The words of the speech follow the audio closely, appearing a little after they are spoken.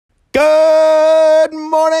Good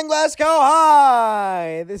morning, Glasgow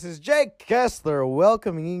High! This is Jake Kessler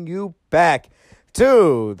welcoming you back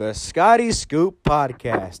to the Scotty Scoop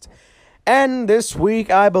Podcast. And this week,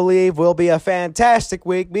 I believe, will be a fantastic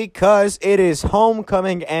week because it is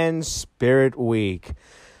Homecoming and Spirit Week.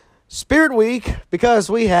 Spirit Week because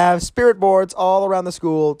we have spirit boards all around the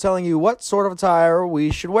school telling you what sort of attire we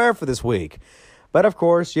should wear for this week. But of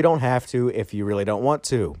course, you don't have to if you really don't want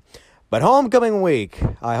to. But Homecoming Week,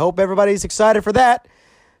 I hope everybody's excited for that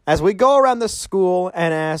as we go around the school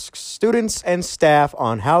and ask students and staff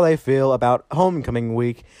on how they feel about Homecoming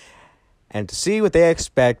Week and to see what they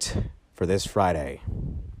expect for this Friday.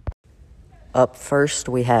 Up first,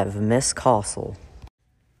 we have Miss Cossel.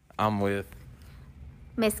 I'm with.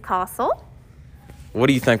 Miss Cossel. What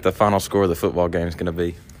do you think the final score of the football game is going to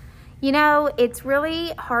be? You know, it's really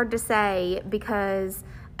hard to say because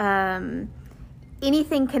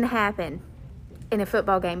anything can happen in a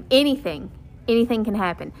football game. Anything can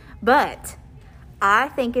happen. But I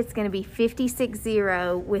think it's going to be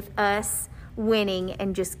 56-0 with us winning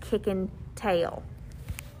and just kicking tail.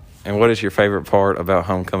 And what is your favorite part about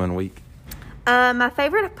Homecoming Week? My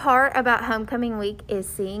favorite part about Homecoming Week is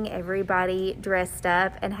seeing everybody dressed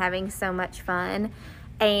up and having so much fun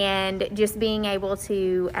and just being able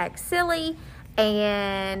to act silly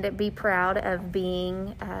and be proud of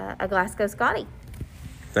being a Glasgow Scotty.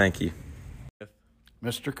 Thank you.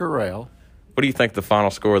 Mr. Corral. What do you think the final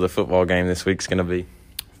score of the football game this week is going to be?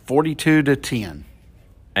 42-10.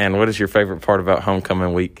 And what is your favorite part about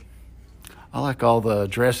Homecoming Week? I like all the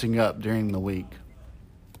dressing up during the week.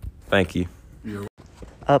 Thank you.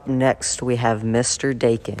 Up next, we have Mr.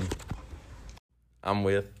 Dakin. I'm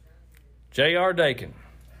with. J.R. Dakin.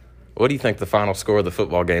 What do you think the final score of the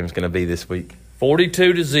football game is going to be this week?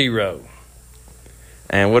 42-0.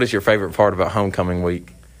 And what is your favorite part about Homecoming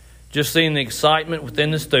Week? Just seeing the excitement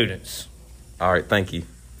within the students. All right, thank you.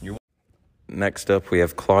 Next up, we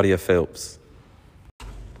have Claudia Phelps.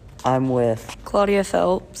 I'm with. Claudia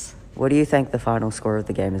Phelps. What do you think the final score of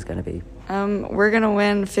the game is going to be? We're going to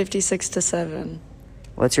win 56-7.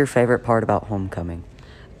 What's your favorite part about Homecoming?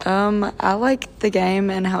 I like the game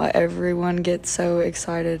and how everyone gets so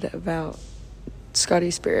excited about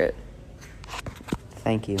Scotty Spirit.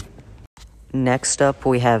 Thank you. Next up,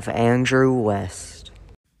 we have Andrew West.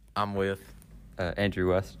 I'm with.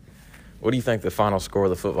 Andrew West. What do you think the final score of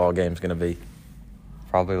the football game is going to be?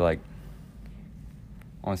 Probably I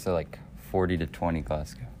want to say 40-20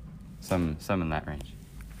 Glasgow. Some in that range.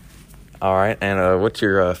 All right, and what's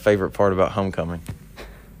your favorite part about Homecoming?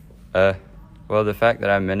 Well, the fact that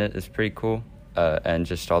I'm in it is pretty cool, and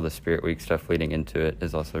just all the Spirit Week stuff leading into it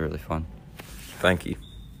is also really fun. Thank you.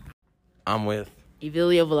 I'm with.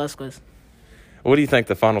 Evilio Velasquez. What do you think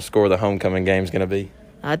the final score of the Homecoming game is going to be?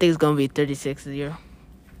 I think it's going to be 36-0.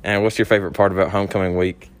 And what's your favorite part about Homecoming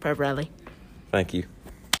Week? Prep rally. Thank you.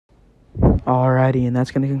 Alrighty, and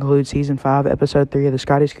that's going to conclude Season 5, Episode 3 of the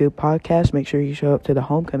Scotty Scoop Podcast. Make sure you show up to the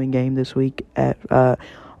Homecoming game this week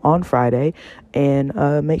on Friday, and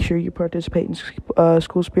make sure you participate in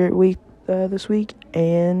School Spirit Week this week,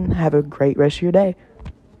 and have a great rest of your day.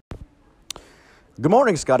 Good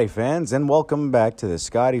morning, Scotty fans, and welcome back to the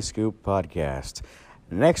Scotty Scoop Podcast.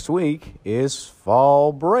 Next week is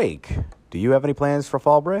fall break. Do you have any plans for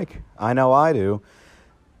fall break? I know I do.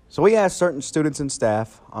 So we asked certain students and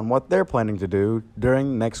staff on what they're planning to do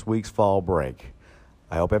during next week's fall break.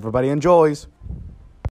 I hope everybody enjoys.